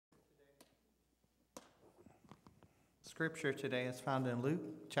Scripture today is found in Luke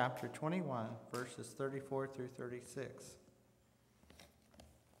chapter 21, verses 34 through 36.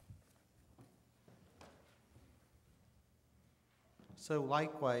 So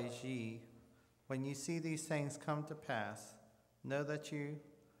likewise ye, when ye see these things come to pass, know that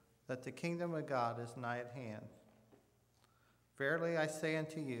the kingdom of God is nigh at hand. Verily I say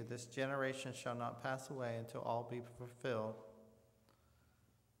unto you, this generation shall not pass away until all be fulfilled.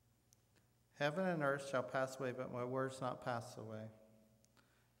 Heaven and earth shall pass away, but my words not pass away.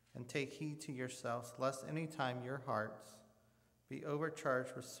 And take heed to yourselves, lest any time your hearts be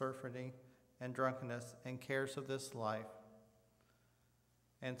overcharged with surfeiting and drunkenness and cares of this life,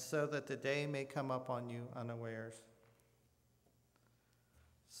 and so that the day may come upon you unawares.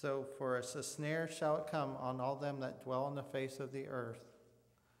 So for as a snare shall it come on all them that dwell on the face of the earth.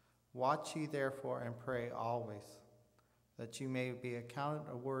 Watch ye therefore and pray always, that you may be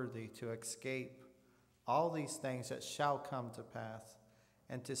accounted worthy to escape all these things that shall come to pass,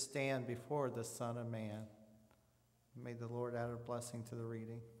 and to stand before the Son of Man. May the Lord add a blessing to the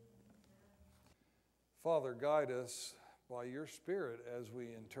reading. Father, guide us by your Spirit as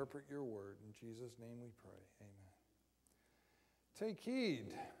we interpret your word. In Jesus' name we pray. Amen. Take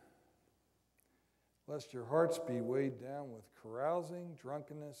heed, lest your hearts be weighed down with carousing,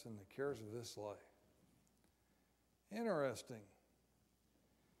 drunkenness, and the cares of this life. Interesting.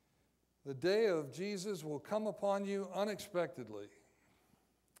 The day of Jesus will come upon you unexpectedly.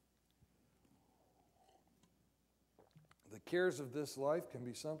 The cares of this life can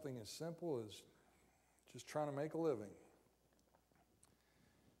be something as simple as just trying to make a living.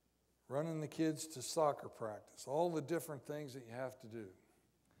 Running the kids to soccer practice, all the different things that you have to do.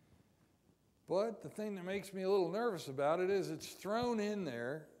 But the thing that makes me a little nervous about it is it's thrown in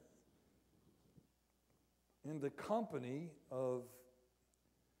there in the company of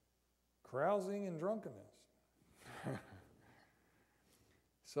carousing and drunkenness.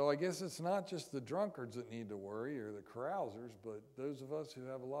 So I guess it's not just the drunkards that need to worry or the carousers, but those of us who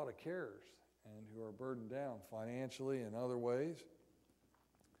have a lot of cares and who are burdened down financially and other ways.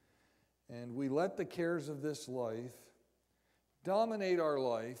 And we let the cares of this life dominate our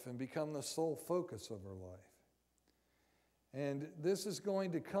life and become the sole focus of our life. And this is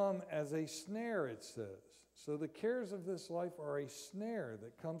going to come as a snare, it says. So the cares of this life are a snare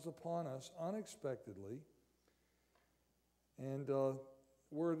that comes upon us unexpectedly. And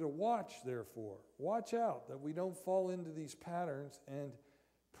we're to watch, therefore. Watch out that we don't fall into these patterns, and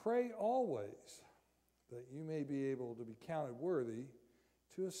pray always that you may be able to be counted worthy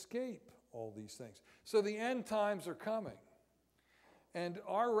to escape all these things. So the end times are coming. And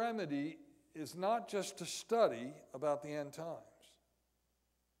our remedy is not just to study about the end times.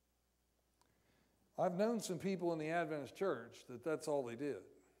 I've known some people in the Adventist church that's all they did.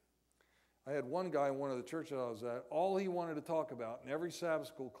 I had one guy in one of the churches I was at, all he wanted to talk about in every Sabbath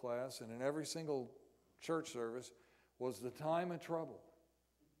school class and in every single church service was the time of trouble.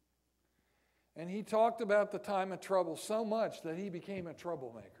 And he talked about the time of trouble so much that he became a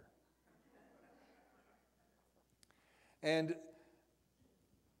troublemaker. And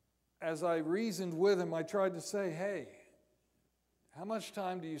as I reasoned with him, I tried to say, hey, how much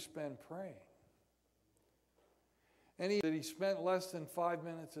time do you spend praying? And he spent less than 5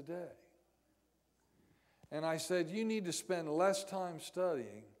 minutes a day. And I said, you need to spend less time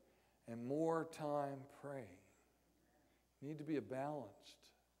studying and more time praying. You need to be a balanced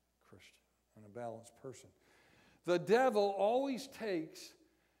Christian and a balanced person. The devil always takes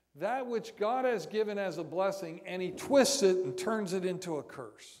that which God has given as a blessing and he twists it and turns it into a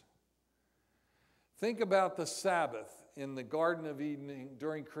curse. Think about the Sabbath in the Garden of Eden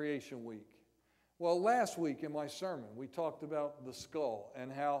during Creation Week. Well, last week in my sermon, we talked about the skull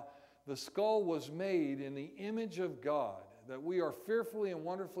and how the skull was made in the image of God, that we are fearfully and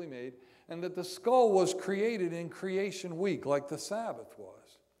wonderfully made, and that the skull was created in Creation Week like the Sabbath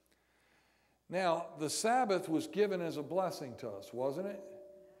was. Now, the Sabbath was given as a blessing to us, wasn't it?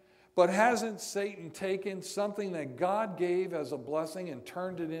 But hasn't Satan taken something that God gave as a blessing and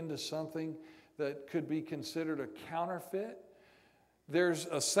turned it into something that could be considered a counterfeit? There's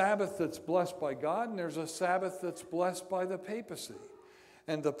a Sabbath that's blessed by God, and there's a Sabbath that's blessed by the papacy.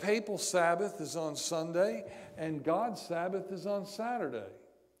 And the papal Sabbath is on Sunday, and God's Sabbath is on Saturday.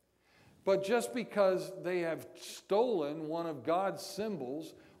 But just because they have stolen one of God's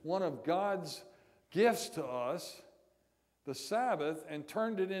symbols, one of God's gifts to us, the Sabbath, and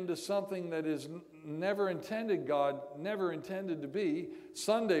turned it into something that is God never intended to be,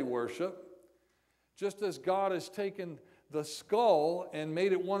 Sunday worship, just as God has taken the skull and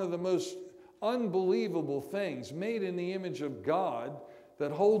made it one of the most unbelievable things, made in the image of God,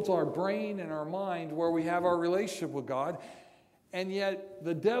 that holds our brain and our mind where we have our relationship with God. And yet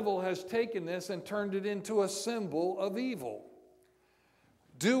the devil has taken this and turned it into a symbol of evil.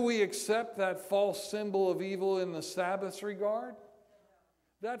 Do we accept that false symbol of evil in the Sabbath's regard?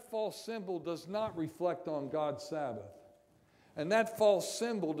 That false symbol does not reflect on God's Sabbath. And that false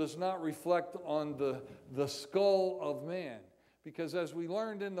symbol does not reflect on the skull of man. Because as we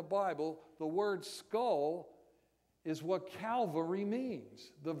learned in the Bible, the word skull is what Calvary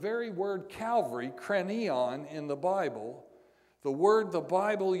means. The very word Calvary, krenion in the Bible, the word the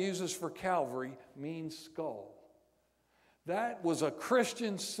Bible uses for Calvary means skull. That was a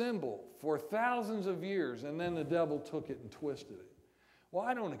Christian symbol for thousands of years, and then the devil took it and twisted it. Well,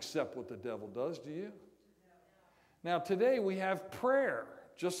 I don't accept what the devil does, do you? Now today we have prayer,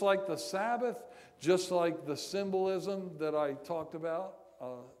 just like the Sabbath, just like the symbolism that I talked about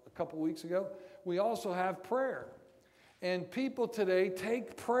a couple weeks ago. We also have prayer. And people today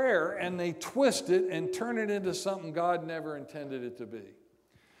take prayer and they twist it and turn it into something God never intended it to be.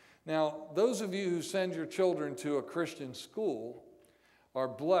 Now, those of you who send your children to a Christian school are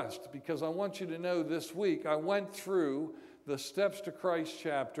blessed, because I want you to know this week I went through the Steps to Christ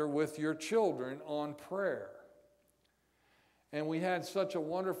chapter with your children on prayer. And we had such a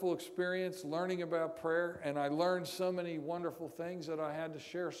wonderful experience learning about prayer, and I learned so many wonderful things that I had to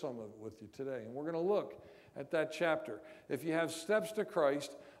share some of it with you today. And we're going to look at that chapter. If you have Steps to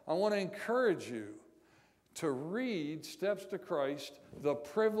Christ, I want to encourage you to read Steps to Christ, The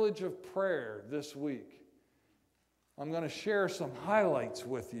Privilege of Prayer, this week. I'm going to share some highlights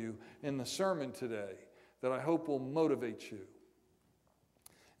with you in the sermon today that I hope will motivate you.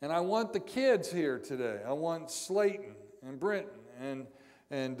 And I want the kids here today. I want Slayton and Brenton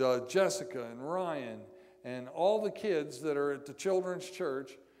and Jessica and Ryan and all the kids that are at the children's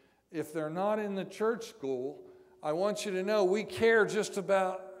church. If they're not in the church school, I want you to know we care just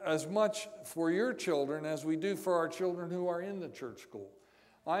about as much for your children as we do for our children who are in the church school.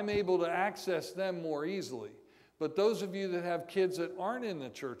 I'm able to access them more easily. But those of you that have kids that aren't in the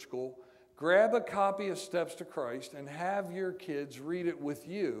church school, grab a copy of Steps to Christ and have your kids read it with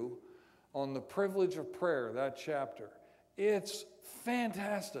you on the privilege of prayer, that chapter. It's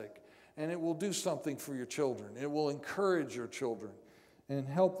fantastic, and it will do something for your children. It will encourage your children and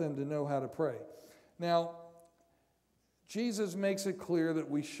help them to know how to pray. Now, Jesus makes it clear that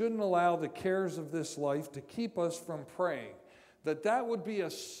we shouldn't allow the cares of this life to keep us from praying, that would be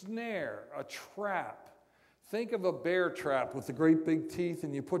a snare, a trap. Think of a bear trap with the great big teeth,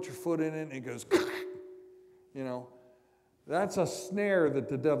 and you put your foot in it and it goes, you know. That's a snare that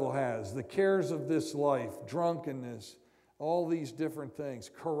the devil has. The cares of this life, drunkenness, all these different things,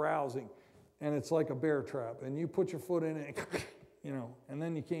 carousing, and it's like a bear trap. And you put your foot in it, you know, and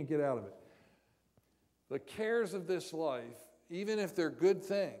then you can't get out of it. The cares of this life, even if they're good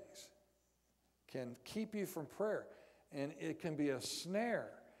things, can keep you from prayer. And it can be a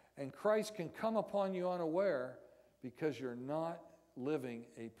snare. And Christ can come upon you unaware because you're not living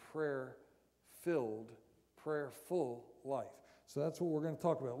a prayer-filled, prayer-full life. So that's what we're going to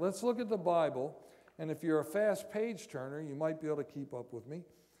talk about. Let's look at the Bible. And if you're a fast page turner, you might be able to keep up with me.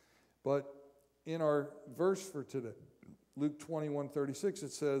 But in our verse for today, Luke 21:36,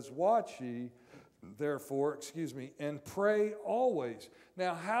 it says, "Watch ye, therefore, and pray always."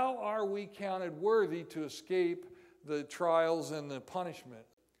 Now, how are we counted worthy to escape the trials and the punishment?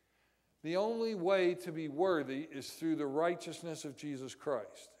 The only way to be worthy is through the righteousness of Jesus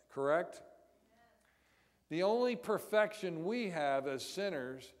Christ, correct? The only perfection we have as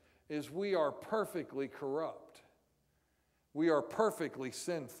sinners is we are perfectly corrupt. We are perfectly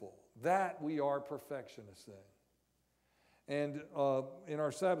sinful. That we are perfectionists in. And in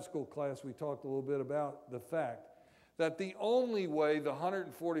our Sabbath school class, we talked a little bit about the fact that the only way the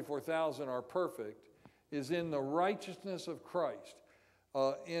 144,000 are perfect is in the righteousness of Christ.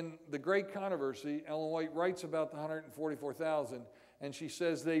 In The Great Controversy, Ellen White writes about the 144,000, and she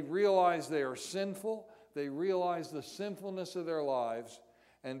says they realize they are sinful, they realize the sinfulness of their lives,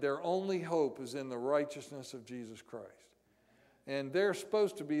 and their only hope is in the righteousness of Jesus Christ. And they're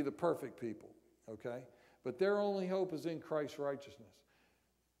supposed to be the perfect people, okay? But their only hope is in Christ's righteousness.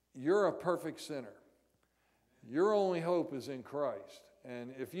 You're a perfect sinner. Your only hope is in Christ.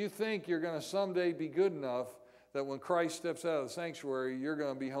 And if you think you're going to someday be good enough that when Christ steps out of the sanctuary, you're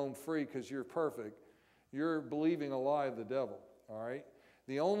going to be home free because you're perfect, you're believing a lie of the devil, all right?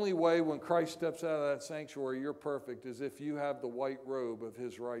 The only way when Christ steps out of that sanctuary, you're perfect, is if you have the white robe of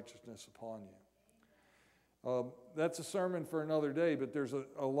his righteousness upon you. That's a sermon for another day, but there's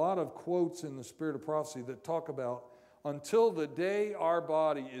a lot of quotes in the Spirit of Prophecy that talk about until the day our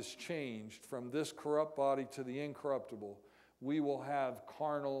body is changed from this corrupt body to the incorruptible, we will have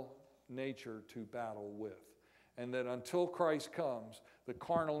carnal nature to battle with. And that until Christ comes, the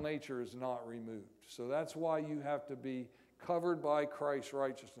carnal nature is not removed. So that's why you have to be covered by Christ's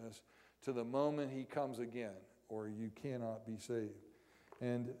righteousness to the moment he comes again, or you cannot be saved.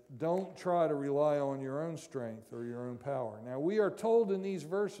 And don't try to rely on your own strength or your own power. Now, we are told in these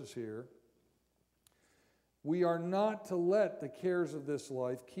verses here, we are not to let the cares of this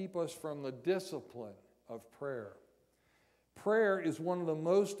life keep us from the discipline of prayer. Prayer is one of the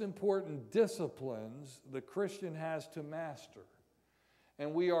most important disciplines the Christian has to master.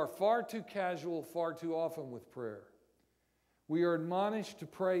 And we are far too casual, far too often with prayer. We are admonished to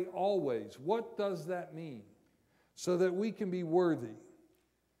pray always. What does that mean? So that we can be worthy.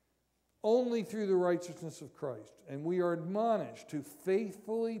 Only through the righteousness of Christ. And we are admonished to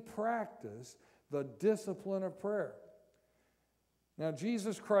faithfully practice the discipline of prayer. Now,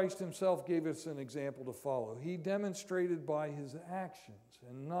 Jesus Christ himself gave us an example to follow. He demonstrated by his actions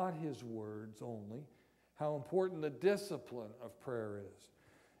and not his words only how important the discipline of prayer is.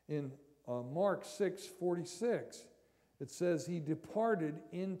 In Mark 6:46, it says he departed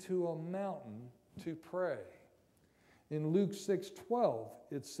into a mountain to pray. In Luke 6:12,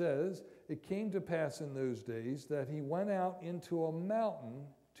 it says, it came to pass in those days that he went out into a mountain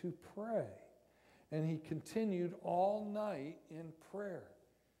to pray. And he continued all night in prayer.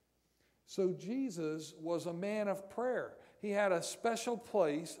 So Jesus was a man of prayer. He had a special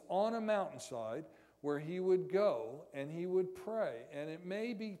place on a mountainside where he would go and he would pray. And it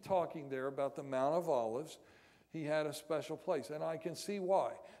may be talking there about the Mount of Olives. He had a special place, and I can see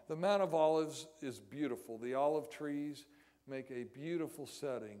why. The Mount of Olives is beautiful. The olive trees make a beautiful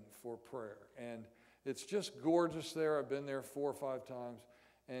setting for prayer. And it's just gorgeous there. I've been there 4 or 5 times.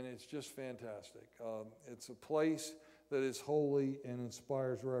 And it's just fantastic. It's a place that is holy and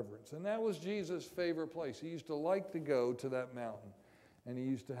inspires reverence. And that was Jesus' favorite place. He used to like to go to that mountain, and he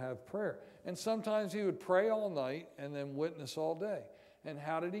used to have prayer. And sometimes he would pray all night and then witness all day. And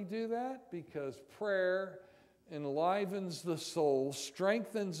how did he do that? Because prayer enlivens the soul,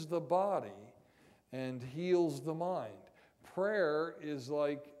 strengthens the body, and heals the mind. Prayer is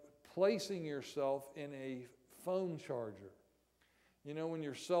like placing yourself in a phone charger. You know, when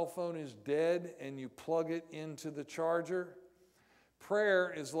your cell phone is dead and you plug it into the charger,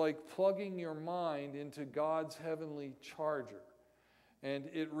 prayer is like plugging your mind into God's heavenly charger, and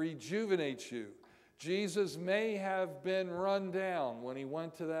it rejuvenates you. Jesus may have been run down when he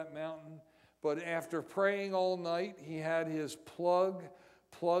went to that mountain, but after praying all night, he had his plug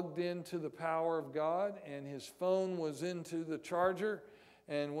plugged into the power of God, and his phone was into the charger.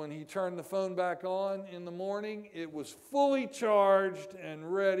 And when he turned the phone back on in the morning, it was fully charged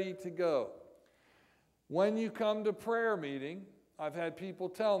and ready to go. When you come to prayer meeting, I've had people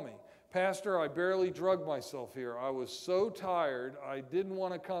tell me, Pastor, I barely drugged myself here. I was so tired, I didn't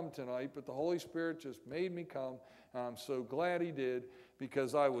want to come tonight, but the Holy Spirit just made me come, and I'm so glad he did,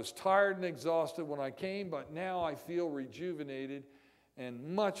 because I was tired and exhausted when I came, but now I feel rejuvenated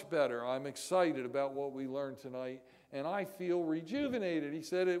and much better. I'm excited about what we learned tonight, and I feel rejuvenated. He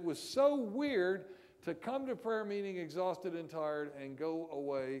said it was so weird to come to prayer meeting exhausted and tired and go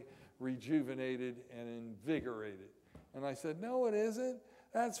away rejuvenated and invigorated. And I said, no, it isn't.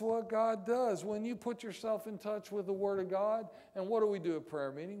 That's what God does. When you put yourself in touch with the Word of God, and what do we do at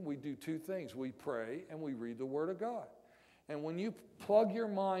prayer meeting? We do 2 things. We pray and we read the Word of God. And when you plug your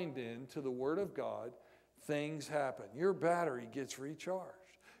mind into the Word of God, things happen. Your battery gets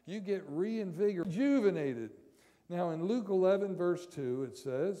recharged. You get reinvigorated, rejuvenated. Now in Luke 11, verse 2, it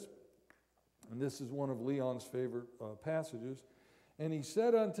says, and this is one of Leon's favorite passages, and he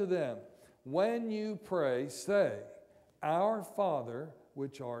said unto them, when you pray, say, Our Father,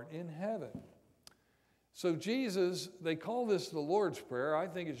 which art in heaven. So Jesus, they call this the Lord's Prayer. I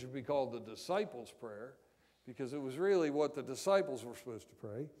think it should be called the disciples' prayer, because it was really what the disciples were supposed to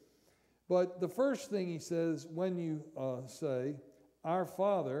pray. But the first thing he says, when you say, Our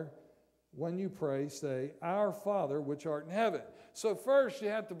Father, when you pray, say, Our Father, which art in heaven. So first, you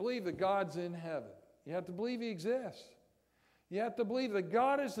have to believe that God's in heaven. You have to believe he exists. You have to believe that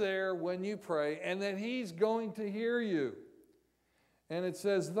God is there when you pray and that he's going to hear you. And it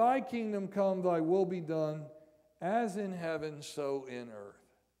says, Thy kingdom come, thy will be done, as in heaven, so in earth.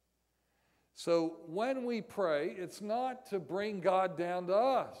 So when we pray, it's not to bring God down to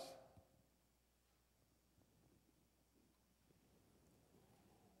us.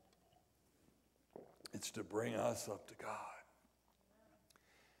 It's to bring us up to God.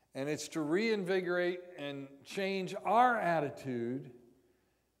 And it's to reinvigorate and change our attitude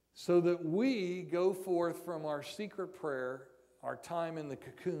so that we go forth from our secret prayer, our time in the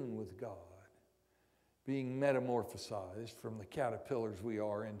cocoon with God, being metamorphosized from the caterpillars we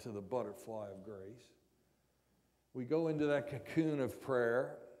are into the butterfly of grace. We go into that cocoon of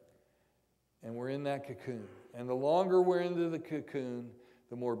prayer, and we're in that cocoon. And the longer we're into the cocoon,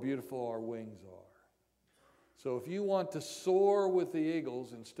 the more beautiful our wings are. So if you want to soar with the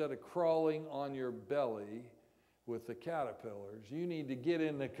eagles instead of crawling on your belly with the caterpillars, you need to get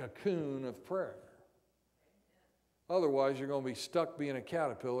in the cocoon of prayer. Otherwise, you're going to be stuck being a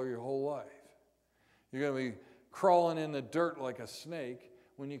caterpillar your whole life. You're going to be crawling in the dirt like a snake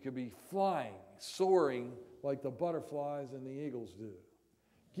when you could be flying, soaring like the butterflies and the eagles do.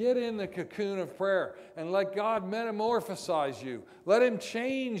 Get in the cocoon of prayer and let God metamorphosize you. Let Him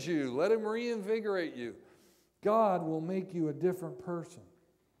change you. Let Him reinvigorate you. God will make you a different person.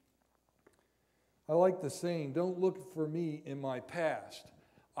 I like the saying, don't look for me in my past.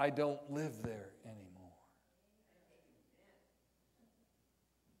 I don't live there anymore.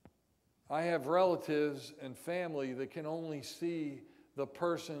 I have relatives and family that can only see the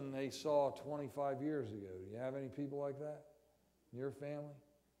person they saw 25 years ago. Do you have any people like that in your family?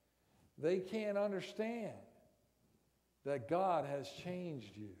 They can't understand that God has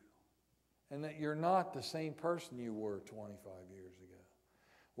changed you and that you're not the same person you were 25 years ago.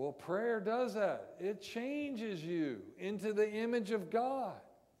 Well, prayer does that. It changes you into the image of God.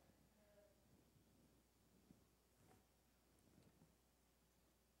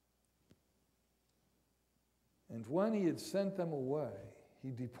 And when he had sent them away,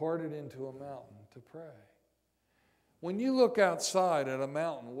 he departed into a mountain to pray. When you look outside at a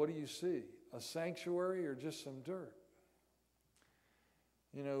mountain, what do you see? A sanctuary or just some dirt?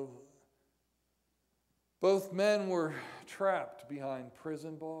 You know, both men were trapped behind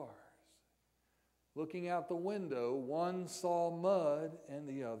prison bars. Looking out the window, one saw mud and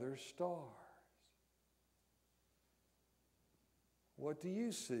the other stars. What do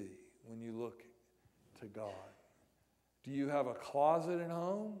you see when you look to God? Do you have a closet at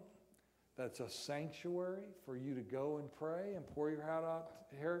home that's a sanctuary for you to go and pray and pour your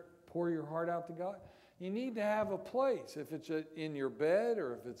heart out to God? You need to have a place. If it's in your bed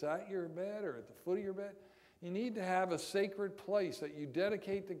or if it's at your bed or at the foot of your bed, you need to have a sacred place that you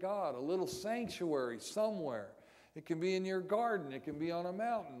dedicate to God, a little sanctuary somewhere. It can be in your garden. It can be on a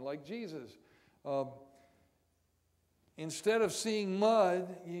mountain like Jesus. Instead of seeing mud,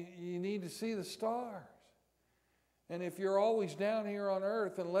 you need to see the stars. And if you're always down here on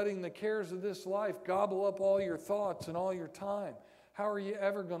earth and letting the cares of this life gobble up all your thoughts and all your time, how are you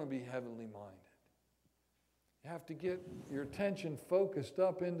ever going to be heavenly minded? You have to get your attention focused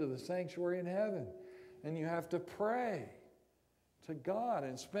up into the sanctuary in heaven. And you have to pray to God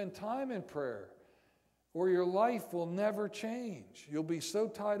and spend time in prayer, or your life will never change. You'll be so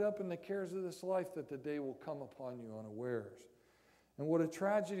tied up in the cares of this life that the day will come upon you unawares. And what a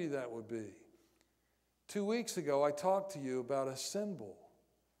tragedy that would be. 2 weeks ago, I talked to you about a symbol.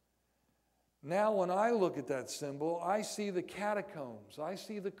 Now, when I look at that symbol, I see the catacombs. I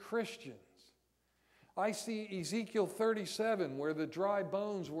see the Christians. I see Ezekiel 37, where the dry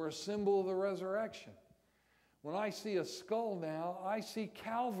bones were a symbol of the resurrection. When I see a skull now, I see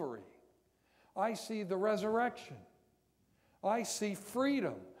Calvary. I see the resurrection. I see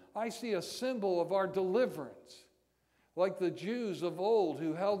freedom. I see a symbol of our deliverance. Like the Jews of old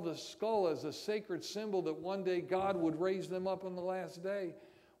who held the skull as a sacred symbol that one day God would raise them up on the last day.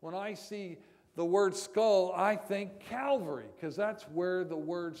 When I see the word skull, I think Calvary, because that's where the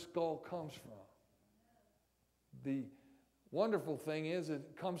word skull comes from. The wonderful thing is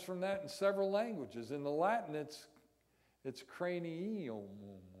it comes from that in several languages. In the Latin, it's cranium.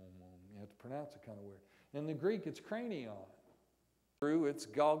 You have to pronounce it kind of weird. In the Greek, it's cranion. True, it's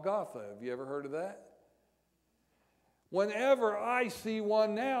Golgotha. Have you ever heard of that? Whenever I see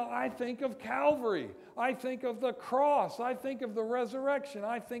one now, I think of Calvary. I think of the cross. I think of the resurrection.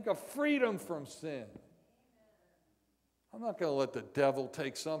 I think of freedom from sin. I'm not going to let the devil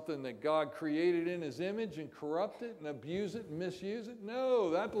take something that God created in His image and corrupt it and abuse it and misuse it.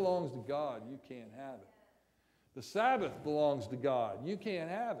 No, that belongs to God. You can't have it. The Sabbath belongs to God. You can't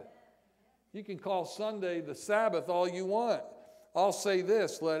have it. You can call Sunday the Sabbath all you want. I'll say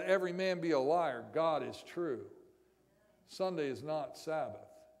this, let every man be a liar. God is true. Sunday is not Sabbath.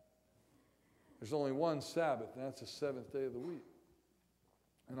 There's only one Sabbath, and that's the seventh day of the week.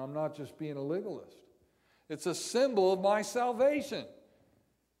 And I'm not just being a legalist. It's a symbol of my salvation.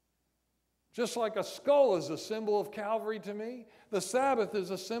 Just like a skull is a symbol of Calvary to me, the Sabbath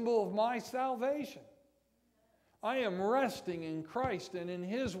is a symbol of my salvation. I am resting in Christ and in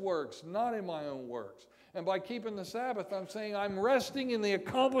His works, not in my own works. And by keeping the Sabbath, I'm saying I'm resting in the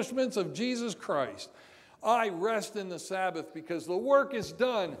accomplishments of Jesus Christ. I rest in the Sabbath because the work is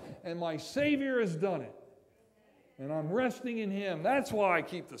done and my Savior has done it. And I'm resting in Him. That's why I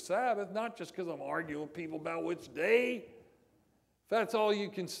keep the Sabbath, not just because I'm arguing with people about which day. If that's all you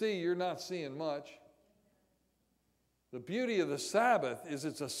can see, you're not seeing much. The beauty of the Sabbath is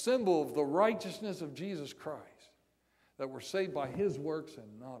it's a symbol of the righteousness of Jesus Christ, that we're saved by His works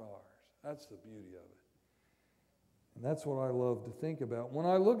and not ours. That's the beauty of it. And that's what I love to think about. When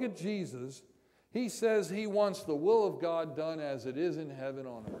I look at Jesus, He says He wants the will of God done as it is in heaven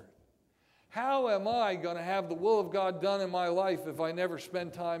on earth. How am I going to have the will of God done in my life if I never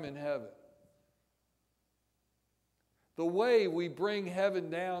spend time in heaven? The way we bring heaven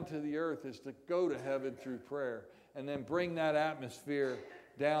down to the earth is to go to heaven through prayer and then bring that atmosphere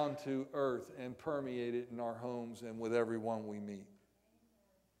down to earth and permeate it in our homes and with everyone we meet.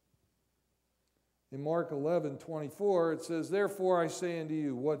 In Mark 11:24, it says, "Therefore I say unto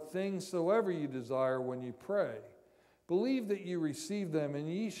you, what things soever you desire when you pray, believe that you receive them, and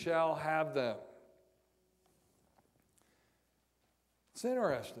ye shall have them." It's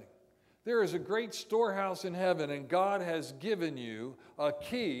interesting. There is a great storehouse in heaven, and God has given you a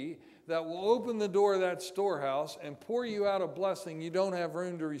key that will open the door of that storehouse and pour you out a blessing you don't have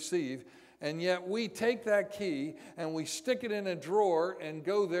room to receive. And yet we take that key and we stick it in a drawer and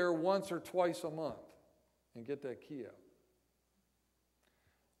go there once or twice a month and get that key out.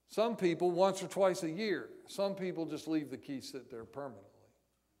 Some people once or twice a year. Some people just leave the key sit there permanently.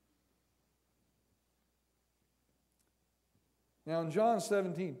 Now in John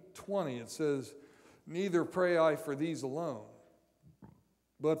 17:20 it says, "Neither pray I for these alone,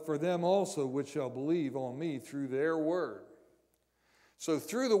 but for them also which shall believe on me through their word." So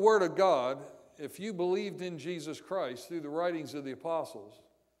through the word of God, if you believed in Jesus Christ through the writings of the apostles,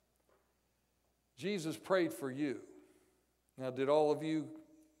 Jesus prayed for you. Now, did all of you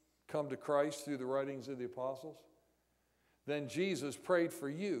come to Christ through the writings of the apostles? Then Jesus prayed for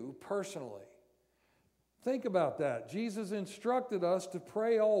you personally. Think about that. Jesus instructed us to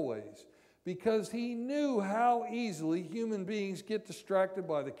pray always because He knew how easily human beings get distracted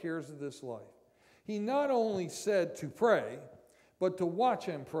by the cares of this life. He not only said to pray, but to watch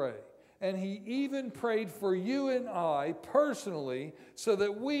and pray. And He even prayed for you and I personally so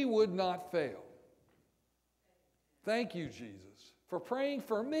that we would not fail. Thank you, Jesus, for praying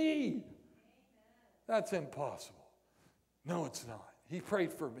for me. That's impossible. No, it's not. He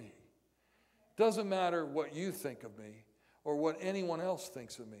prayed for me. Doesn't matter what you think of me or what anyone else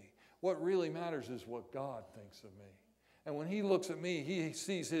thinks of me. What really matters is what God thinks of me. And when He looks at me, He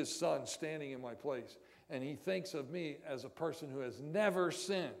sees His Son standing in my place. And He thinks of me as a person who has never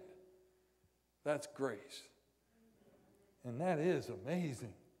sinned. That's grace. And that is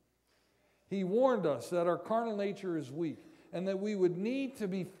amazing. He warned us that our carnal nature is weak and that we would need to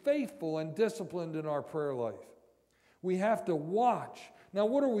be faithful and disciplined in our prayer life. We have to watch. Now,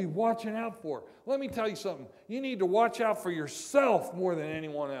 what are we watching out for? Let me tell you something. You need to watch out for yourself more than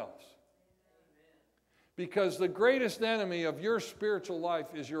anyone else. Because the greatest enemy of your spiritual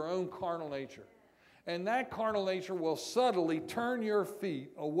life is your own carnal nature. And that carnal nature will subtly turn your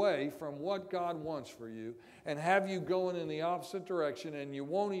feet away from what God wants for you and have you going in the opposite direction, and you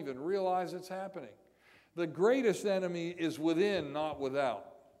won't even realize it's happening. The greatest enemy is within, not without.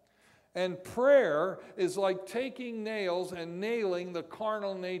 And prayer is like taking nails and nailing the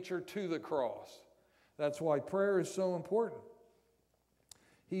carnal nature to the cross. That's why prayer is so important.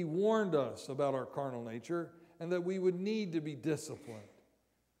 He warned us about our carnal nature and that we would need to be disciplined.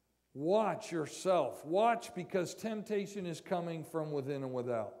 Watch yourself. Watch, because temptation is coming from within and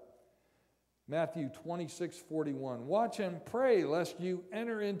without. Matthew 26:41. Watch and pray lest you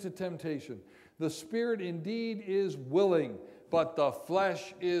enter into temptation. The spirit indeed is willing, but the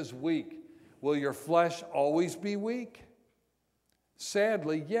flesh is weak. Will your flesh always be weak?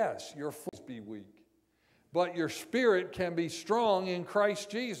 Sadly, yes, your flesh will be weak. But your spirit can be strong in Christ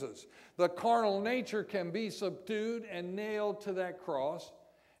Jesus. The carnal nature can be subdued and nailed to that cross.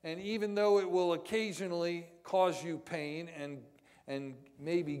 And even though it will occasionally cause you pain and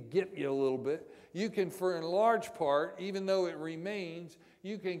maybe get you a little bit, you can, for in large part, even though it remains,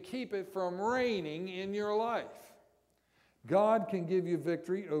 you can keep it from reigning in your life. God can give you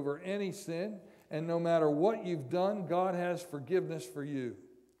victory over any sin, and no matter what you've done, God has forgiveness for you.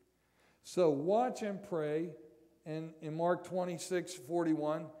 So watch and pray, and in Mark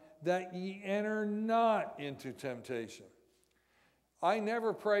 26:41, that ye enter not into temptation. I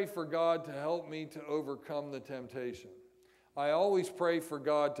never pray for God to help me to overcome the temptation. I always pray for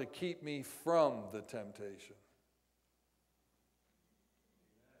God to keep me from the temptation.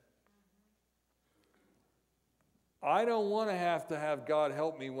 I don't want to have God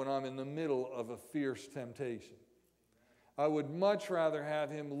help me when I'm in the middle of a fierce temptation. I would much rather have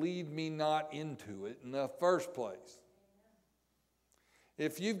him lead me not into it in the first place.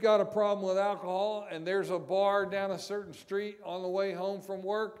 If you've got a problem with alcohol and there's a bar down a certain street on the way home from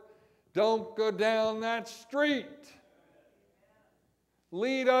work, don't go down that street.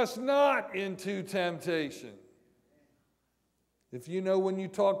 Lead us not into temptation. If you know when you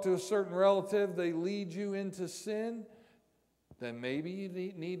talk to a certain relative, they lead you into sin, then maybe you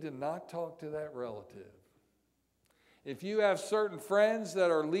need to not talk to that relative. If you have certain friends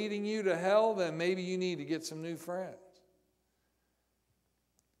that are leading you to hell, then maybe you need to get some new friends.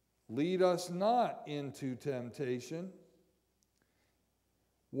 Lead us not into temptation.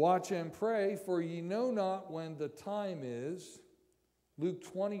 Watch and pray, for ye know not when the time is. Luke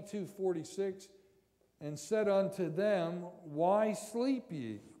 22:46, and said unto them, why sleep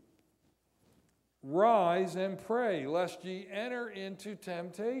ye? Rise and pray, lest ye enter into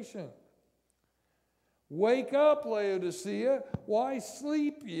temptation. Wake up, Laodicea, why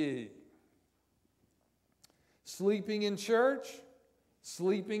sleep ye? Sleeping in church,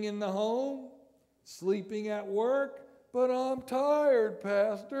 sleeping in the home, sleeping at work, but I'm tired,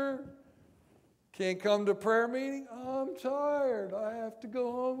 Pastor. Can't come to prayer meeting? I'm tired. I have to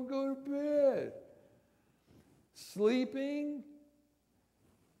go home and go to bed. Sleeping,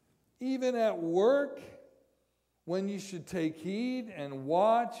 even at work, when you should take heed and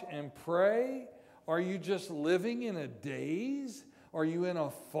watch and pray. Are you just living in a daze? Are you in a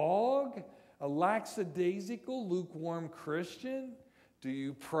fog? A lackadaisical, lukewarm Christian? Do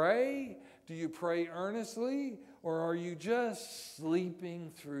you pray? Do you pray earnestly? Or are you just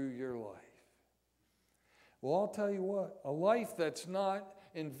sleeping through your life? Well, I'll tell you what, a life that's not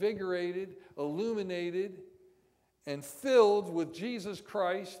invigorated, illuminated, and filled with Jesus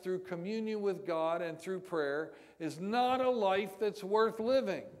Christ through communion with God and through prayer is not a life that's worth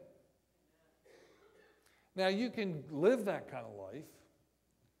living. Now, you can live that kind of life.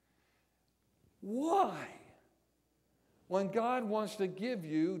 Why? When God wants to give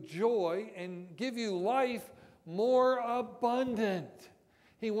you joy and give you life more abundant.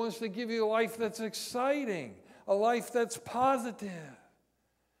 He wants to give you a life that's exciting, a life that's positive.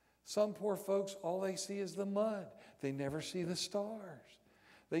 Some poor folks, all they see is the mud. They never see the stars.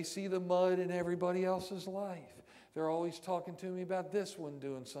 They see the mud in everybody else's life. They're always talking to me about this one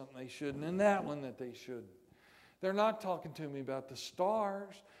doing something they shouldn't and that one that they shouldn't. They're not talking to me about the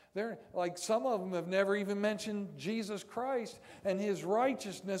stars. They're like, some of them have never even mentioned Jesus Christ and his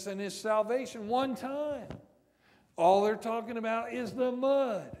righteousness and his salvation one time. All they're talking about is the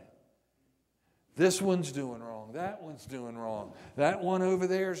mud. This one's doing wrong. That one's doing wrong. That one over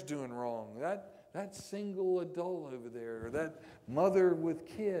there is doing wrong. That single adult over there, or that mother with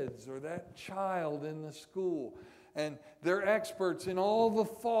kids, or that child in the school. And they're experts in all the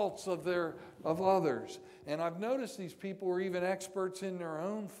faults of others. And I've noticed these people are even experts in their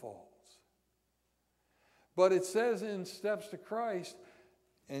own faults. But it says in Steps to Christ,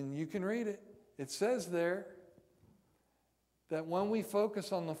 and you can read it, it says there that when we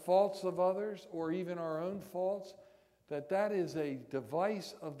focus on the faults of others, or even our own faults, that is a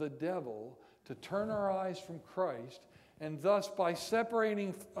device of the devil to turn our eyes from Christ, and thus by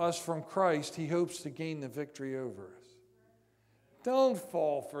separating us from Christ, he hopes to gain the victory over us. Don't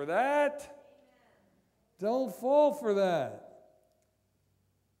fall for that. Don't fall for that.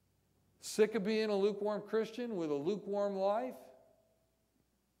 Sick of being a lukewarm Christian with a lukewarm life?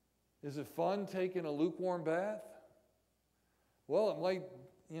 Is it fun taking a lukewarm bath? Well, it might,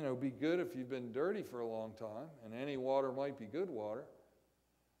 be good if you've been dirty for a long time, and any water might be good water.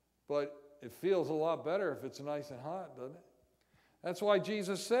 But it feels a lot better if it's nice and hot, doesn't it? That's why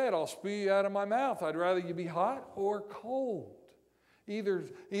Jesus said, I'll spew you out of my mouth. I'd rather you be hot or cold. Either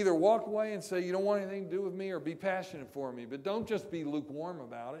walk away and say you don't want anything to do with me, or be passionate for me. But don't just be lukewarm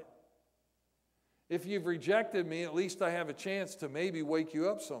about it. If you've rejected me, at least I have a chance to maybe wake you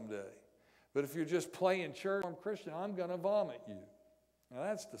up someday. But if you're just playing church, I'm Christian, I'm going to vomit you. Now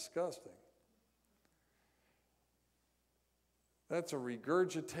that's disgusting. That's a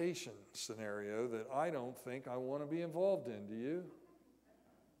regurgitation scenario that I don't think I want to be involved in. Do you?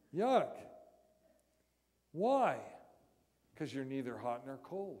 Yuck. Why? Because you're neither hot nor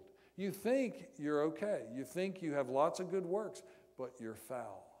cold. You think you're okay. You think you have lots of good works, but you're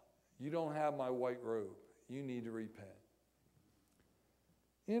foul. You don't have my white robe. You need to repent.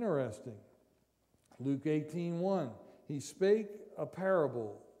 Interesting. Luke 18:1. He spake a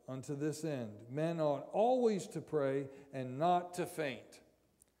parable unto this end. Men ought always to pray and not to faint.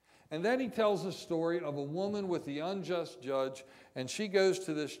 And then he tells the story of a woman with the unjust judge, and she goes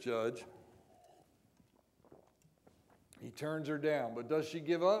to this judge. He turns her down. But does she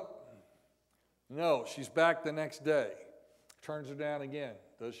give up? No. She's back the next day. Turns her down again.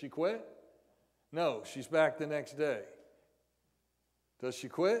 Does she quit? No. She's back the next day. Does she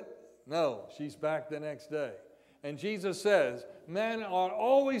quit? No. She's back the next day. And Jesus says, men ought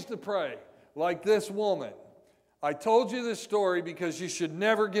always to pray like this woman. I told you this story because you should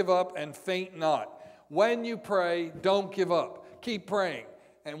never give up and faint not. When you pray, don't give up. Keep praying.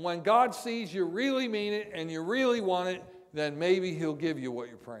 And when God sees you really mean it and you really want it, then maybe He'll give you what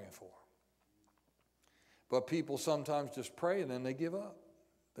you're praying for. But people sometimes just pray and then they give up.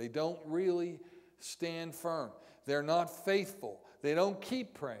 They don't really stand firm. They're not faithful. They don't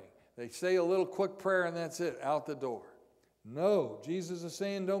keep praying. They say a little quick prayer and that's it, out the door. No, Jesus is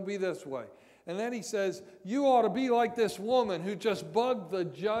saying don't be this way. And then He says, you ought to be like this woman who just bugged the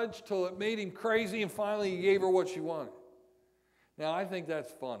judge till it made him crazy and finally he gave her what she wanted. Now, I think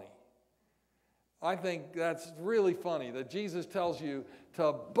that's funny. I think that's really funny that Jesus tells you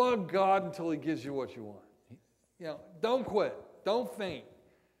to bug God until He gives you what you want. You know, don't quit. Don't faint.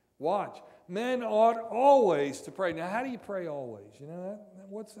 Watch. Men ought always to pray. Now, how do you pray always? You know that?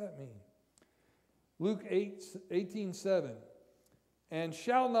 What's that mean? Luke 18:7. And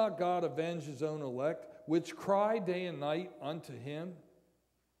shall not God avenge His own elect, which cry day and night unto Him,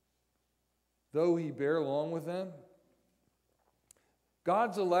 though He bear long with them?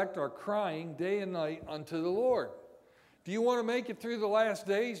 God's elect are crying day and night unto the Lord. Do you want to make it through the last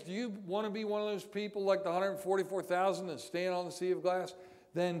days? Do you want to be one of those people like the 144,000 that stand on the sea of glass?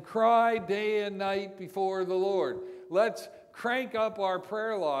 Then cry day and night before the Lord. Let's crank up our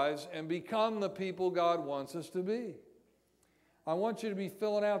prayer lives and become the people God wants us to be. I want you to be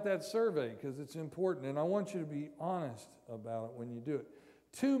filling out that survey because it's important, and I want you to be honest about it when you do it.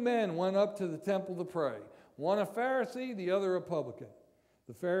 2 men went up to the temple to pray. One a Pharisee, the other a publican.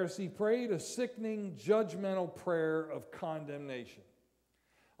 The Pharisee prayed a sickening, judgmental prayer of condemnation.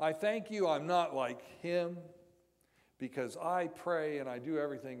 I thank you I'm not like him because I pray and I do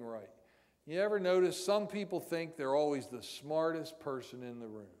everything right. You ever notice some people think they're always the smartest person in the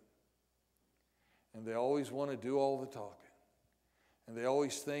room? And they always want to do all the talking. And they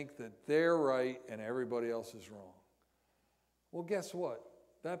always think that they're right and everybody else is wrong. Well, guess what?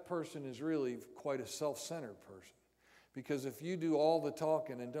 That person is really quite a self-centered person. Because if you do all the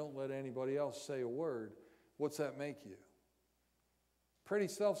talking and don't let anybody else say a word, what's that make you? Pretty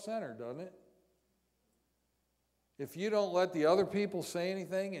self-centered, doesn't it? If you don't let the other people say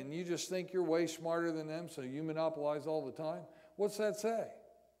anything and you just think you're way smarter than them, so you monopolize all the time, what's that say?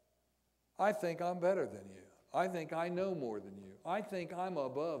 I think I'm better than you. I think I know more than you. I think I'm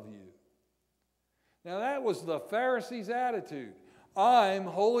above you. Now that was the Pharisee's attitude. I'm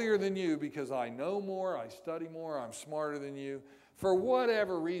holier than you because I know more, I study more, I'm smarter than you. For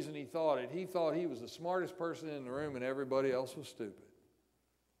whatever reason he thought it, he thought he was the smartest person in the room and everybody else was stupid.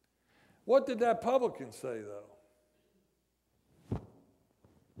 What did that publican say, though?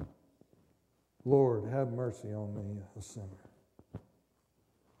 Lord, have mercy on me, a sinner.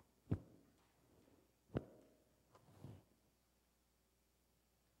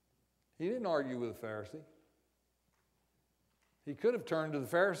 He didn't argue with the Pharisee. He could have turned to the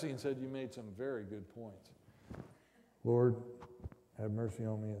Pharisee and said, you made some very good points. Lord, have mercy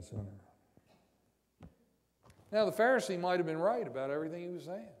on me, a sinner. Now, the Pharisee might have been right about everything he was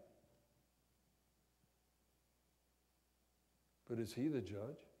saying. But is he the judge?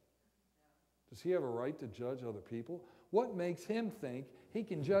 Does he have a right to judge other people? What makes him think he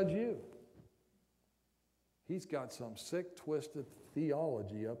can judge you? He's got some sick, twisted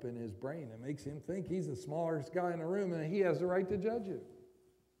theology up in his brain that makes him think he's the smartest guy in the room and he has the right to judge you.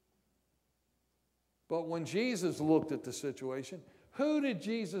 But when Jesus looked at the situation, who did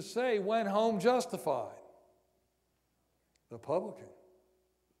Jesus say went home justified? The publican.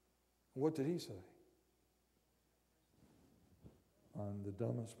 What did he say? I'm the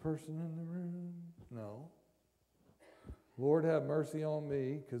dumbest person in the room. No. Lord, have mercy on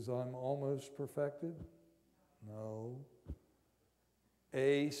me because I'm almost perfected. No.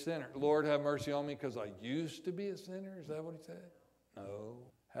 A sinner. Lord, have mercy on me because I used to be a sinner. Is that what he said? No.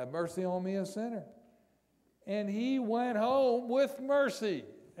 Have mercy on me, a sinner. And he went home with mercy.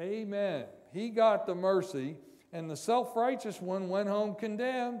 Amen. He got the mercy, and the self-righteous one went home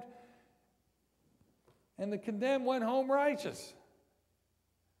condemned, and the condemned went home righteous.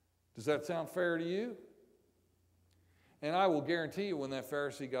 Does that sound fair to you? And I will guarantee you when that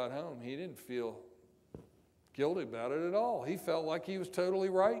Pharisee got home, he didn't feel guilty about it at all. He felt like he was totally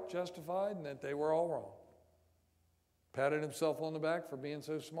right, justified, and that they were all wrong. Patted himself on the back for being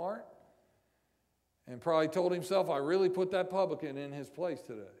so smart, and probably told himself, I really put that publican in his place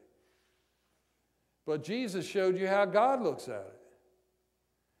today. But Jesus showed you how God looks at it.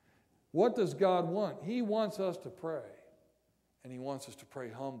 What does God want? He wants us to pray. And He wants us to pray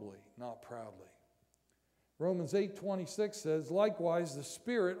humbly, not proudly. Romans 8:26 says, likewise the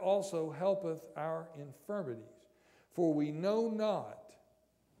Spirit also helpeth our infirmities. For we know not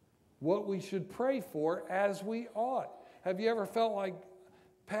what we should pray for as we ought. Have you ever felt like,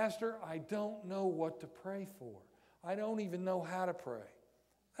 Pastor, I don't know what to pray for. I don't even know how to pray.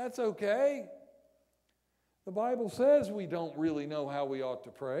 That's okay. The Bible says we don't really know how we ought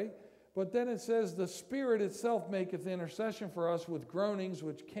to pray. But then it says, the Spirit itself maketh intercession for us with groanings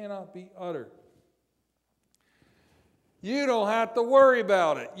which cannot be uttered. You don't have to worry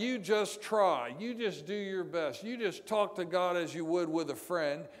about it. You just try. You just do your best. You just talk to God as you would with a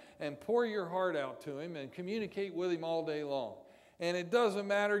friend and pour your heart out to Him and communicate with Him all day long. And it doesn't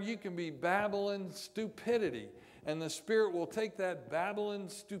matter. You can be babbling stupidity. And the Spirit will take that babbling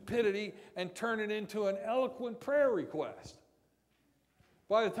stupidity and turn it into an eloquent prayer request.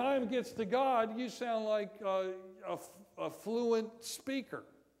 By the time it gets to God, you sound like a fluent speaker.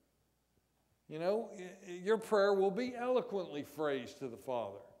 You know, your prayer will be eloquently phrased to the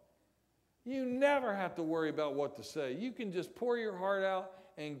Father. You never have to worry about what to say. You can just pour your heart out,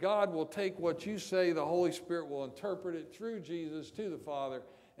 and God will take what you say. The Holy Spirit will interpret it through Jesus to the Father,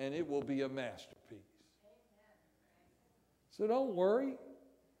 and it will be a masterpiece. So don't worry.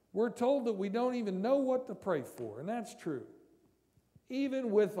 We're told that we don't even know what to pray for, and that's true.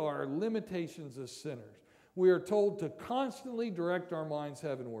 Even with our limitations as sinners, we are told to constantly direct our minds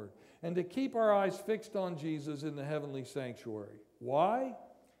heavenward and to keep our eyes fixed on Jesus in the heavenly sanctuary. Why?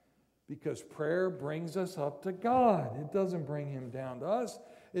 Because prayer brings us up to God. It doesn't bring Him down to us.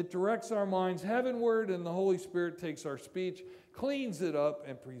 It directs our minds heavenward, and the Holy Spirit takes our speech, cleans it up,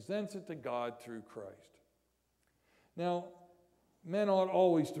 and presents it to God through Christ. Now, men ought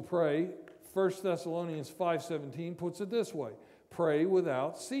always to pray. 1 Thessalonians 5:17 puts it this way: pray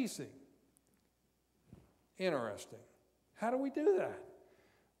without ceasing. Interesting. How do we do that?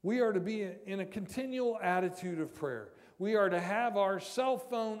 We are to be in a continual attitude of prayer. We are to have our cell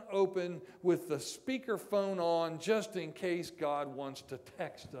phone open with the speaker phone on just in case God wants to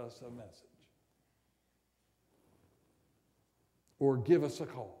text us a message or give us a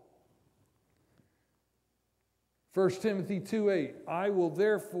call. 1 Timothy 2:8, I will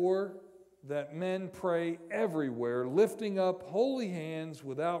therefore that men pray everywhere, lifting up holy hands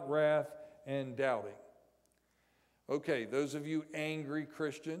without wrath and doubting. Okay, those of you angry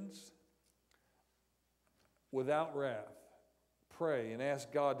Christians, without wrath, pray and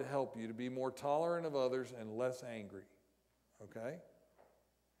ask God to help you to be more tolerant of others and less angry. Okay?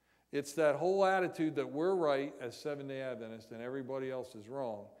 It's that whole attitude that we're right as Seventh-day Adventists and everybody else is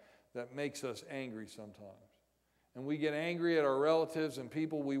wrong that makes us angry sometimes. And we get angry at our relatives and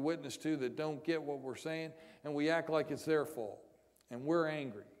people we witness to that don't get what we're saying, and we act like it's their fault. And we're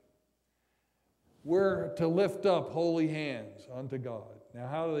angry. We're to lift up holy hands unto God. Now,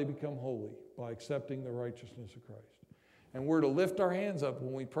 how do they become holy? By accepting the righteousness of Christ. And we're to lift our hands up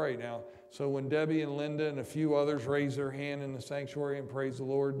when we pray. Now, so when Debbie and Linda and a few others raise their hand in the sanctuary and praise the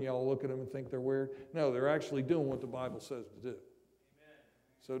Lord, and y'all look at them and think they're weird, no, they're actually doing what the Bible says to do. Amen.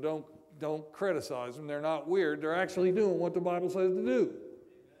 So don't criticize them. They're not weird. They're actually doing what the Bible says to do,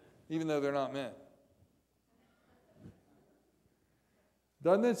 even though they're not men.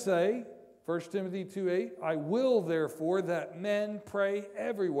 Doesn't it say, 1 Timothy 2:8, I will therefore that men pray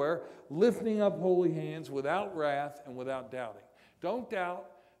everywhere, lifting up holy hands without wrath and without doubting. Don't doubt.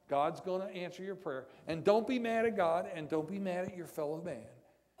 God's going to answer your prayer. And don't be mad at God, and don't be mad at your fellow man.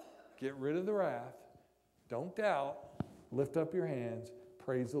 Get rid of the wrath. Don't doubt. Lift up your hands,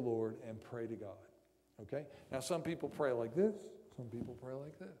 praise the Lord, and pray to God. Okay? Now, some people pray like this. Some people pray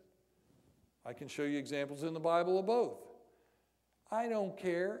like this. I can show you examples in the Bible of both. I don't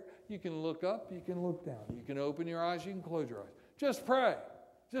care. You can look up, you can look down. You can open your eyes, you can close your eyes. Just pray.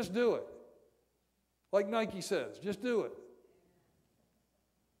 Just do it. Like Nike says, just do it.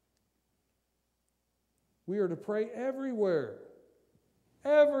 We are to pray everywhere.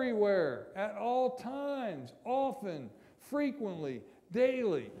 Everywhere. At all times. Often. Frequently.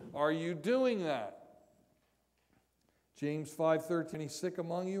 Daily. Are you doing that? James 5:13, he's sick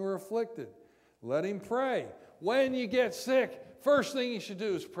among you or afflicted. Let him pray. When you get sick, first thing you should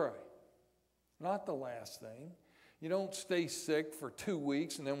do is pray. Not the last thing. You don't stay sick for 2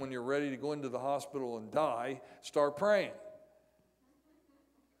 weeks and then when you're ready to go into the hospital and die, start praying.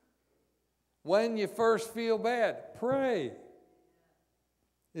 When you first feel bad, pray.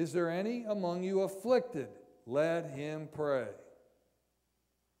 Is there any among you afflicted? Let him pray.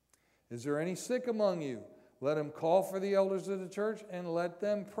 Is there any sick among you? Let him call for the elders of the church and let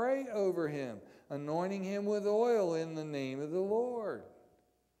them pray over him, anointing him with oil in the name of the Lord.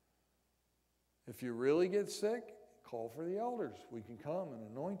 If you really get sick, call for the elders. We can come and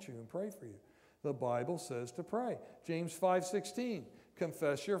anoint you and pray for you. The Bible says to pray. James 5:16,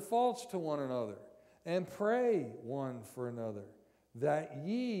 confess your faults to one another and pray one for another, that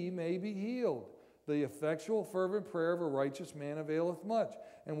ye may be healed. The effectual fervent prayer of a righteous man availeth much.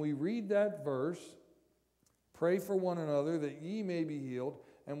 And we read that verse, pray for one another that ye may be healed,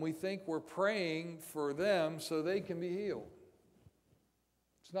 and we think we're praying for them so they can be healed.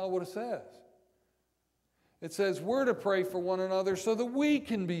 It's not what it says. It says we're to pray for one another so that we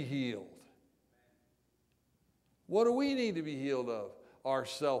can be healed. What do we need to be healed of? Our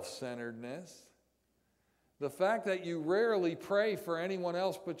self-centeredness. The fact that you rarely pray for anyone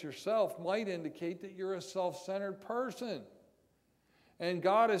else but yourself might indicate that you're a self-centered person. And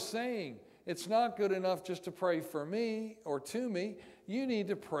God is saying, it's not good enough just to pray for me or to me. You need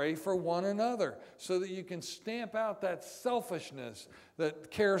to pray for one another so that you can stamp out that selfishness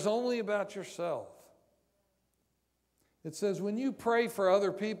that cares only about yourself. It says when you pray for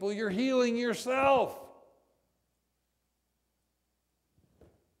other people, you're healing yourself.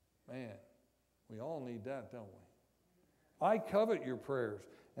 Man, we all need that, don't we? I covet your prayers,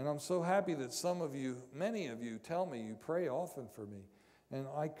 and I'm so happy that some of you, many of you, tell me you pray often for me. And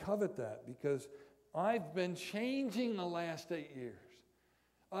I covet that because I've been changing the last 8 years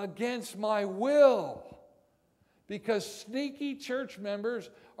against my will because sneaky church members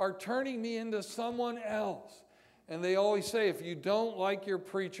are turning me into someone else. And they always say, if you don't like your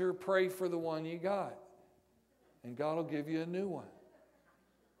preacher, pray for the one you got. And God will give you a new one.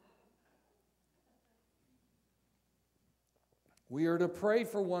 We are to pray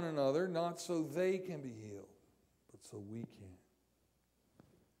for one another, not so they can be healed, but so we can.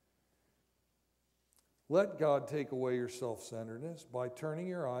 Let God take away your self-centeredness by turning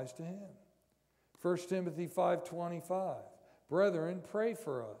your eyes to Him. 1 Timothy 5:25, brethren, pray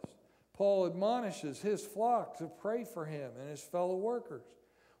for us. Paul admonishes his flock to pray for him and his fellow workers.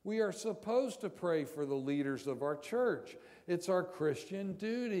 We are supposed to pray for the leaders of our church. It's our Christian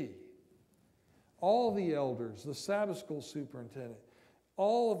duty. All the elders, the Sabbath school superintendent,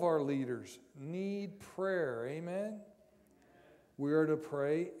 all of our leaders need prayer. Amen? We are to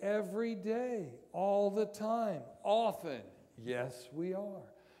pray every day, all the time, often. Yes, we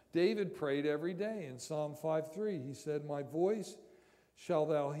are. David prayed every day in Psalm 5:3. He said, my voice shall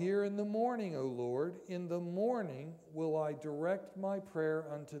thou hear in the morning, O Lord. In the morning will I direct my prayer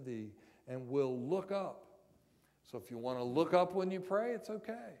unto thee and will look up. So if you want to look up when you pray, it's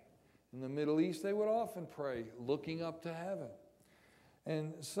okay. In the Middle East, they would often pray looking up to heaven.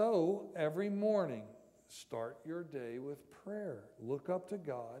 And so every morning, start your day with prayer. Look up to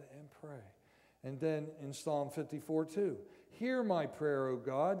God and pray. And then in Psalm 54:2, hear my prayer, O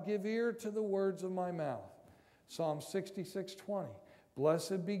God, give ear to the words of my mouth. Psalm 66:20,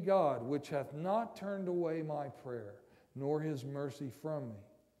 blessed be God, which hath not turned away my prayer, nor his mercy from me.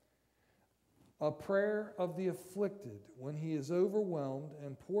 A prayer of the afflicted when he is overwhelmed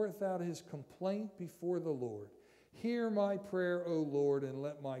and poureth out his complaint before the Lord. Hear my prayer, O Lord, and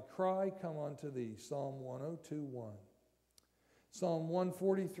let my cry come unto thee. Psalm 102:1. Psalm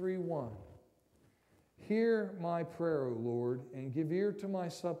 143:1. Hear my prayer, O Lord, and give ear to my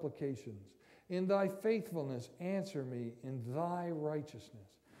supplications. In thy faithfulness answer me in thy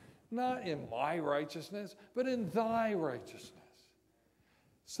righteousness. Not in my righteousness, but in thy righteousness.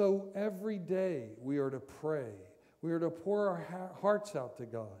 So every day we are to pray. We are to pour our hearts out to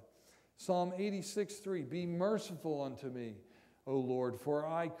God. Psalm 86:3, be merciful unto me, O Lord, for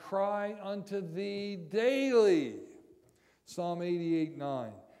I cry unto thee daily. Psalm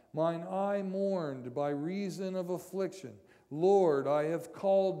 88:9, mine eye mourned by reason of affliction. Lord, I have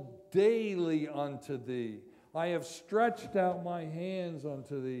called daily unto thee. I have stretched out my hands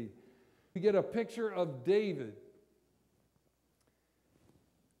unto thee. We get a picture of David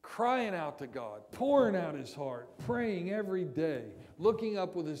crying out to God, pouring out his heart, praying every day, looking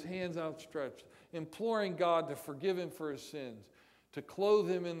up with his hands outstretched, imploring God to forgive him for his sins, to clothe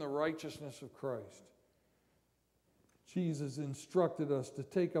him in the righteousness of Christ. Jesus instructed us to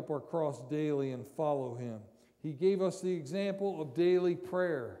take up our cross daily and follow him. He gave us the example of daily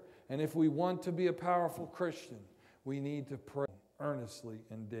prayer. And if we want to be a powerful Christian, we need to pray earnestly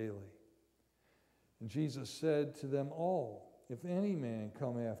and daily. And Jesus said to them all, if any man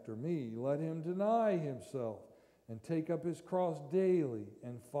come after me, let him deny himself and take up his cross daily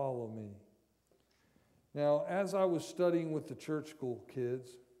and follow me. Now, as I was studying with the church school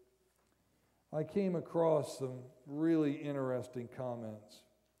kids, I came across some really interesting comments.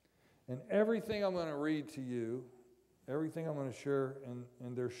 And everything I'm going to read to you, everything I'm going to share,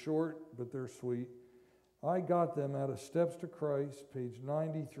 and they're short, but they're sweet, I got them out of Steps to Christ, page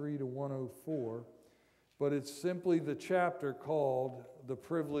 93 to 104, but it's simply the chapter called The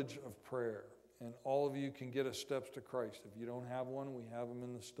Privilege of Prayer. And all of you can get a Steps to Christ. If you don't have one, we have them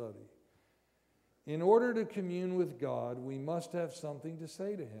in the study. In order to commune with God, we must have something to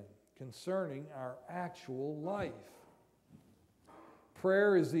say to Him concerning our actual life.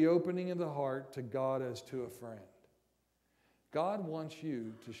 Prayer is the opening of the heart to God as to a friend. God wants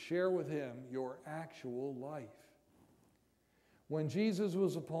you to share with Him your actual life. When Jesus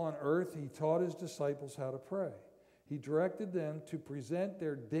was upon earth, He taught His disciples how to pray. He directed them to present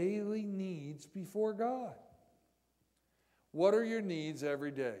their daily needs before God. What are your needs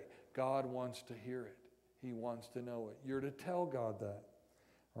every day? God wants to hear it. He wants to know it. You're to tell God that.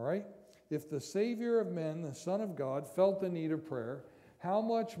 All right? If the Savior of men, the Son of God, felt the need of prayer, how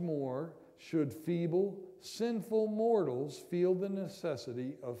much more should feeble, sinful mortals feel the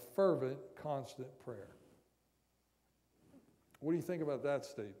necessity of fervent, constant prayer? What do you think about that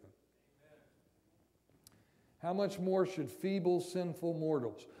statement? How much more should feeble, sinful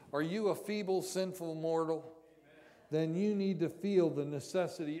mortals? Are you a feeble, sinful mortal? Then you need to feel the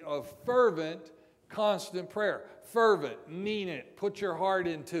necessity of fervent, constant prayer. Fervent, mean it. Put your heart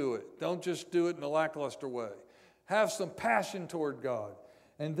into it. Don't just do it in a lackluster way. Have some passion toward God.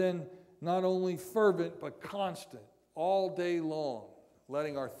 And then not only fervent, but constant, all day long,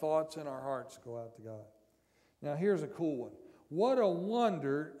 letting our thoughts and our hearts go out to God. Now here's a cool one. What a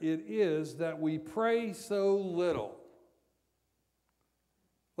wonder it is that we pray so little.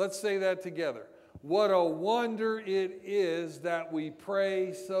 Let's say that together. What a wonder it is that we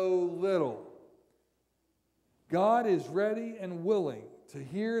pray so little. God is ready and willing to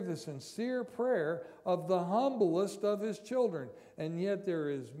hear the sincere prayer of the humblest of His children, and yet there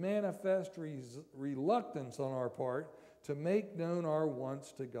is manifest reluctance on our part to make known our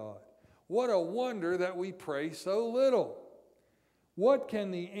wants to God. What a wonder that we pray so little. What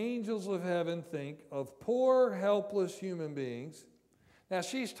can the angels of heaven think of poor, helpless human beings? Now,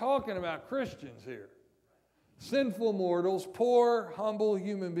 she's talking about Christians here. Sinful mortals, poor, humble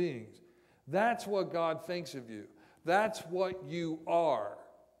human beings. That's what God thinks of you. That's what you are.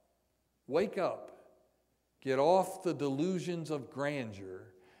 Wake up. Get off the delusions of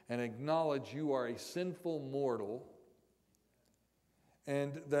grandeur and acknowledge you are a sinful mortal,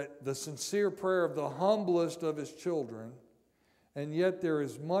 and that the sincere prayer of the humblest of His children, and yet there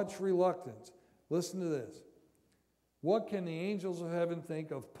is much reluctance. Listen to this. What can the angels of heaven think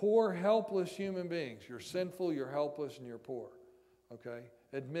of poor, helpless human beings? You're sinful, you're helpless, and you're poor. Okay?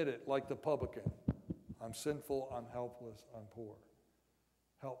 Admit it, like the publican. I'm sinful, I'm helpless, I'm poor.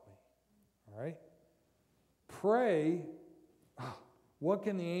 Help me. All right? Pray. What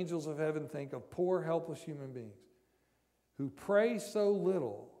can the angels of heaven think of poor, helpless human beings who pray so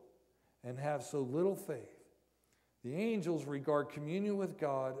little and have so little faith? The angels regard communion with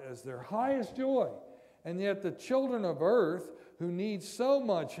God as their highest joy, and yet the children of earth, who need so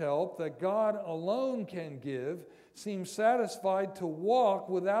much help that God alone can give, seem satisfied to walk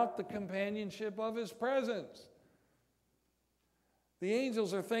without the companionship of His presence. The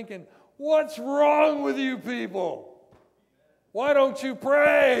angels are thinking, what's wrong with you people? Why don't you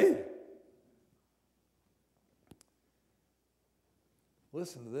pray?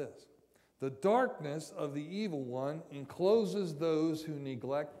 Listen to this. The darkness of the evil one encloses those who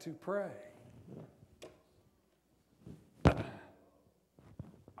neglect to pray.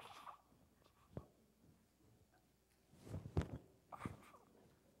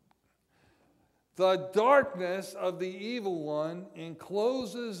 The darkness of the evil one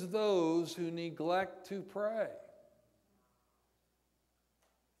encloses those who neglect to pray.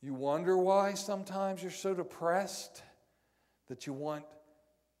 You wonder why sometimes you're so depressed that you want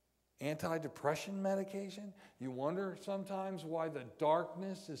antidepressant medication? You wonder sometimes why the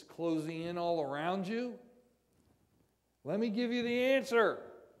darkness is closing in all around you? Let me give you the answer.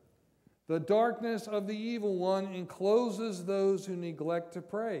 The darkness of the evil one encloses those who neglect to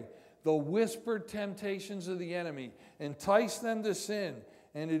pray. The whispered temptations of the enemy entice them to sin,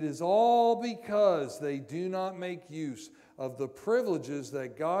 and it is all because they do not make use of the privileges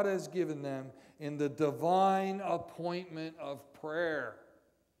that God has given them in the divine appointment of prayer.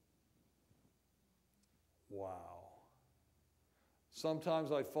 Wow.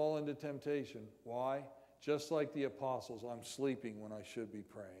 Sometimes I fall into temptation. Why? Just like the apostles, I'm sleeping when I should be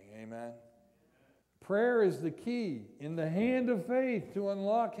praying. Amen? Prayer is the key in the hand of faith to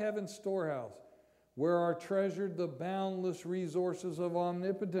unlock heaven's storehouse, where are treasured the boundless resources of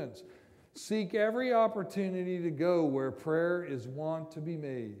omnipotence. Seek every opportunity to go where prayer is wont to be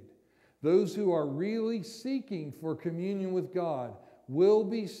made. Those who are really seeking for communion with God will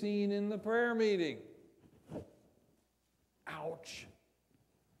be seen in the prayer meeting. Ouch.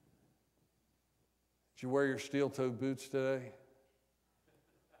 Did you wear your steel-toed boots today?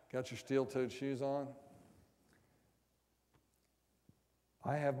 Got your steel-toed shoes on?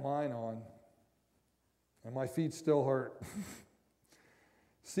 I have mine on, and my feet still hurt.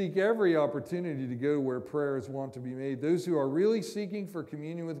 Seek every opportunity to go where prayers want to be made. Those who are really seeking for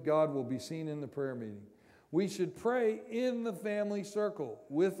communion with God will be seen in the prayer meeting. We should pray in the family circle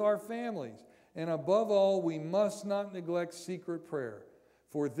with our families. And above all, we must not neglect secret prayer,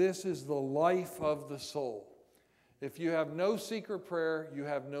 for this is the life of the soul. If you have no secret prayer, you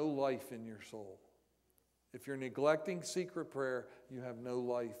have no life in your soul. If you're neglecting secret prayer, you have no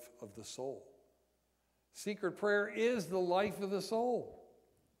life of the soul. Secret prayer is the life of the soul.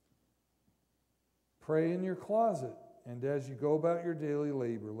 Pray in your closet, and as you go about your daily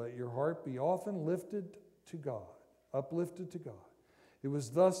labor, let your heart be often lifted to God, uplifted to God. It was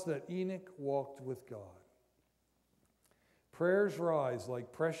thus that Enoch walked with God. Prayers rise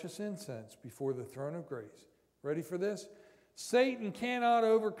like precious incense before the throne of grace. Ready for this? Satan cannot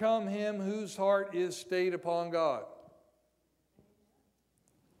overcome him whose heart is stayed upon God.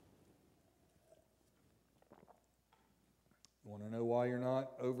 You want to know why you're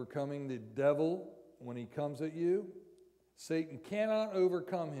not overcoming the devil when he comes at you? Satan cannot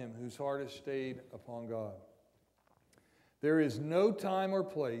overcome him whose heart is stayed upon God. There is no time or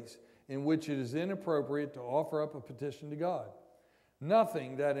place in which it is inappropriate to offer up a petition to God.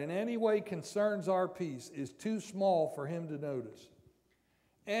 Nothing that in any way concerns our peace is too small for him to notice.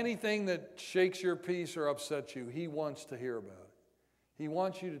 Anything that shakes your peace or upsets you, he wants to hear about it. He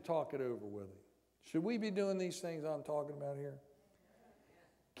wants you to talk it over with him. Should we be doing these things I'm talking about here?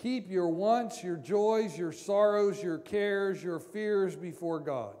 Keep your wants, your joys, your sorrows, your cares, your fears before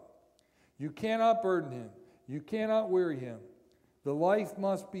God. You cannot burden him. You cannot weary him. The life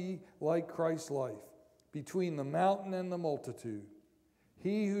must be like Christ's life, between the mountain and the multitude.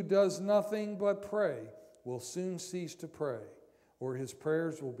 He who does nothing but pray will soon cease to pray, or his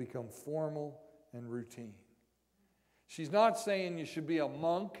prayers will become formal and routine. She's not saying you should be a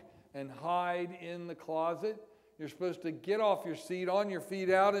monk and hide in the closet. You're supposed to get off your seat, on your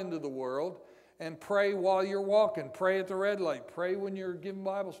feet, out into the world, and pray while you're walking. Pray at the red light. Pray when you're giving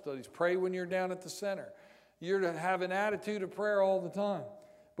Bible studies. Pray when you're down at the center. You're to have an attitude of prayer all the time.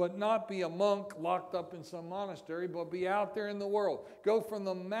 But not be a monk locked up in some monastery, but be out there in the world. Go from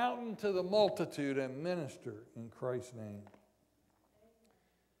the mountain to the multitude and minister in Christ's name.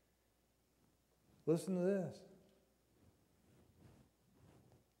 Listen to this.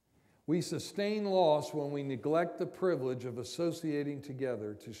 We sustain loss when we neglect the privilege of associating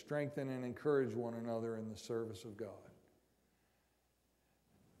together to strengthen and encourage one another in the service of God.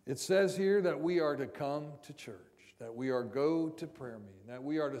 It says here that we are to come to church, that we are go to prayer meeting, that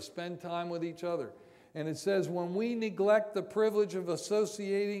we are to spend time with each other. And it says when we neglect the privilege of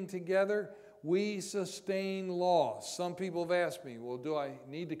associating together, we sustain loss. Some people have asked me, well, do I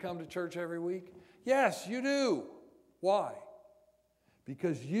need to come to church every week? Yes, you do. Why?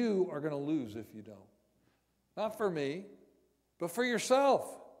 Because you are going to lose if you don't. Not for me, but for yourself.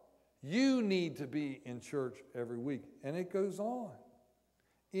 You need to be in church every week. And it goes on.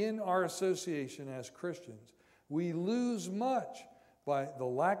 In our association as Christians, we lose much by the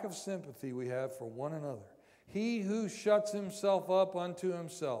lack of sympathy we have for one another. He who shuts himself up unto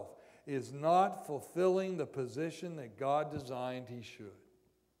himself is not fulfilling the position that God designed he should.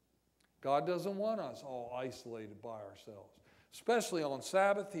 God doesn't want us all isolated by ourselves. Especially on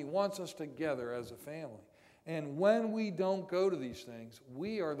Sabbath, he wants us together as a family. And when we don't go to these things,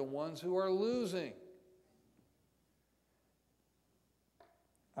 we are the ones who are losing.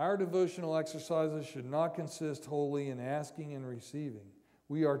 Our devotional exercises should not consist wholly in asking and receiving.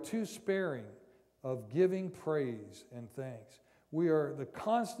 We are too sparing of giving praise and thanks. We are the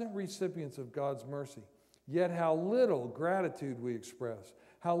constant recipients of God's mercy. Yet how little gratitude we express,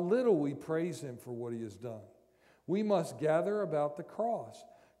 how little we praise him for what he has done. We must gather about the cross.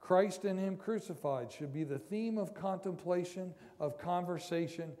 Christ and him crucified should be the theme of contemplation, of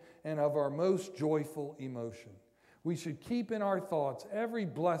conversation, and of our most joyful emotion. We should keep in our thoughts every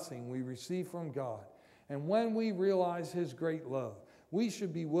blessing we receive from God. And when we realize his great love, we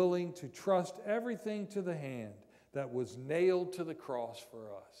should be willing to trust everything to the hand that was nailed to the cross for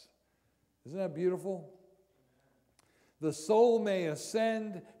us. Isn't that beautiful? The soul may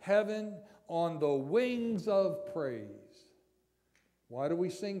ascend heaven on the wings of praise. Why do we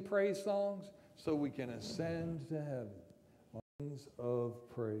sing praise songs? So we can ascend to heaven on wings of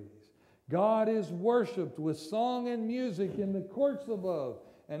praise. God is worshiped with song and music in the courts above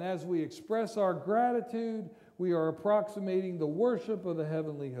And as we express our gratitude, we are approximating the worship of the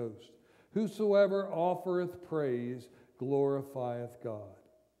heavenly host. Whosoever offereth praise glorifieth God.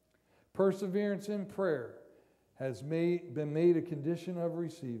 Perseverance in prayer has been made a condition of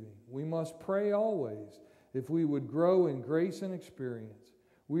receiving. We must pray always if we would grow in grace and experience.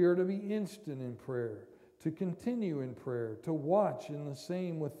 We are to be instant in prayer, to continue in prayer, to watch in the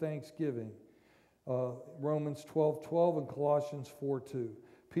same with thanksgiving. Romans 12:12 and Colossians 4:2.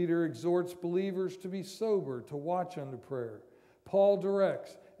 Peter exhorts believers to be sober, to watch unto prayer. Paul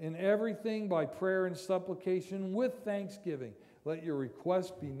directs, in everything by prayer and supplication with thanksgiving, let your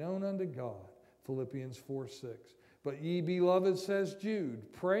requests be known unto God. Philippians 4:6. But ye beloved, says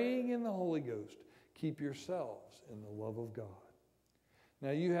Jude, praying in the Holy Ghost, keep yourselves in the love of God.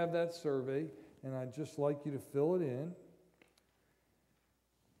 Now you have that survey, and I'd just like you to fill it in.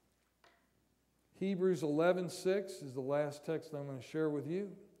 Hebrews 11:6 is the last text I'm going to share with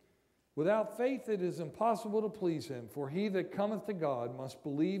you. Without faith it is impossible to please him, for he that cometh to God must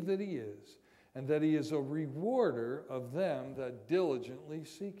believe that he is, and that he is a rewarder of them that diligently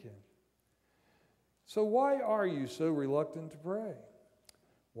seek him. So why are you so reluctant to pray?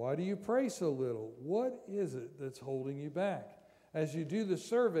 Why do you pray so little? What is it that's holding you back? As you do the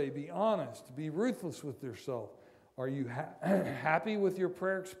survey, be honest, be ruthless with yourself. Are you happy with your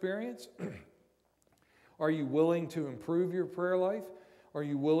prayer experience? Are you willing to improve your prayer life? Are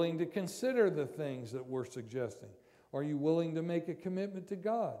you willing to consider the things that we're suggesting? Are you willing to make a commitment to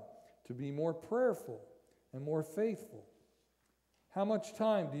God to be more prayerful and more faithful? How much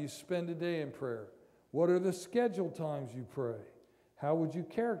time do you spend a day in prayer? What are the scheduled times you pray? How would you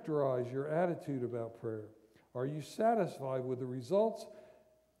characterize your attitude about prayer? Are you satisfied with the results?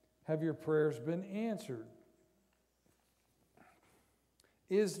 Have your prayers been answered?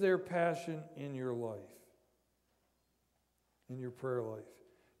 Is there passion in your life? In your prayer life?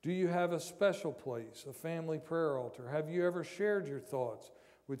 Do you have a special place, a family prayer altar? Have you ever shared your thoughts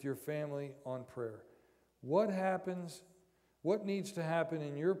with your family on prayer? What needs to happen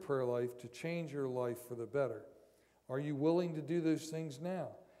in your prayer life to change your life for the better? Are you willing to do those things now?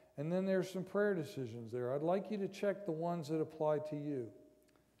 And then there's some prayer decisions there. I'd like you to check the ones that apply to you.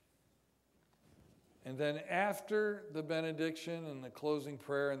 And then after the benediction and the closing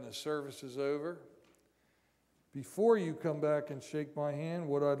prayer and the service is over, before you come back and shake my hand,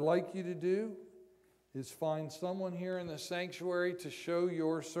 what I'd like you to do is find someone here in the sanctuary to show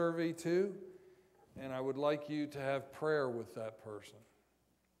your survey to, and I would like you to have prayer with that person.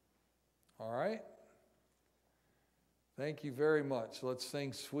 All right? Thank you very much. Let's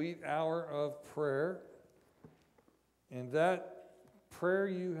sing Sweet Hour of Prayer. And that prayer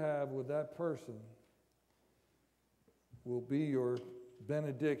you have with that person will be your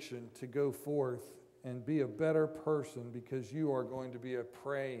benediction to go forth and be a better person, because you are going to be a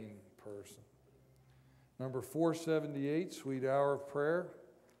praying person. Number 478, Sweet Hour of Prayer.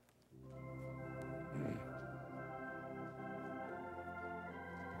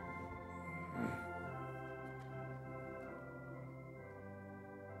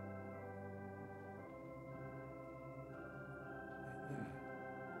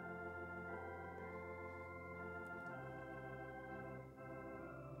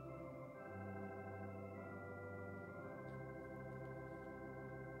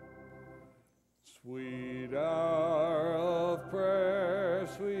 Sweet hour of prayer,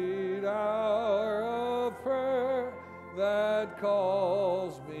 sweet hour of prayer, that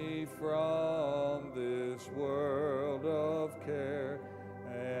calls me from this world of care,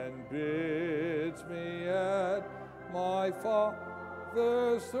 and bids me at my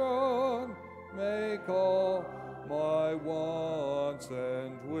Father's throne make all my wants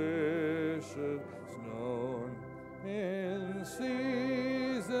and wishes known. In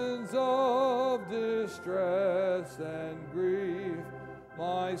seasons of distress and grief,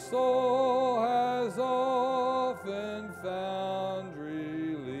 my soul has often found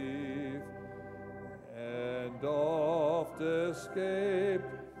relief, and oft escaped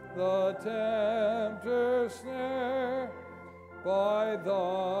the tempter's snare by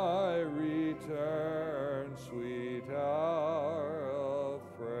thy return, sweet hour of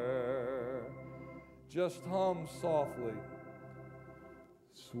prayer. Just hum softly.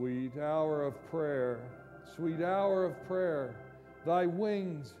 Sweet hour of prayer, sweet hour of prayer, thy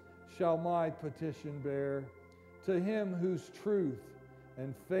wings shall my petition bear. To him whose truth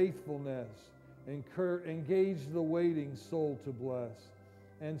and faithfulness engage the waiting soul to bless.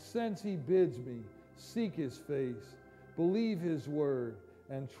 And since he bids me seek his face, believe his word,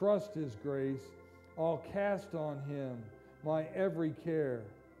 and trust his grace, I'll cast on him my every care,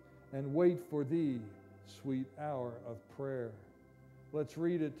 and wait for thee, sweet hour of prayer. Let's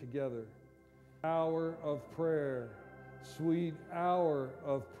read it together. Hour of prayer, sweet hour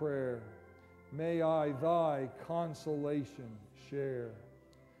of prayer, may I thy consolation share.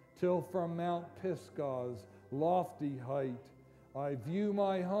 Till from Mount Pisgah's lofty height I view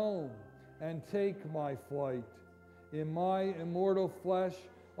my home and take my flight. In my immortal flesh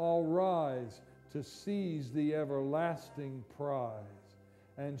I'll rise to seize the everlasting prize,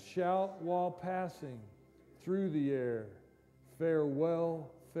 and shout while passing through the air,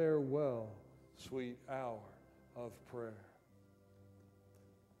 farewell, farewell, sweet hour of prayer.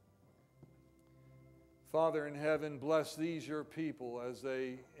 Father in heaven, bless these your people as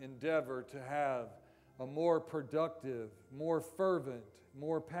they endeavor to have a more productive, more fervent,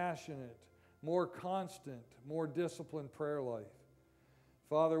 more passionate, more constant, more disciplined prayer life.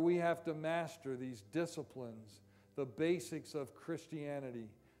 Father, we have to master these disciplines, the basics of Christianity,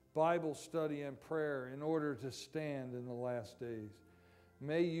 Bible study and prayer in order to stand in the last days.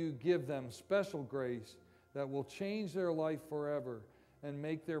 May you give them special grace that will change their life forever and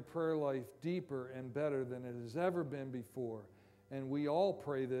make their prayer life deeper and better than it has ever been before. And we all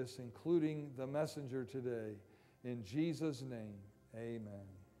pray this, including the messenger today. In Jesus' name,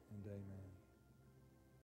 amen.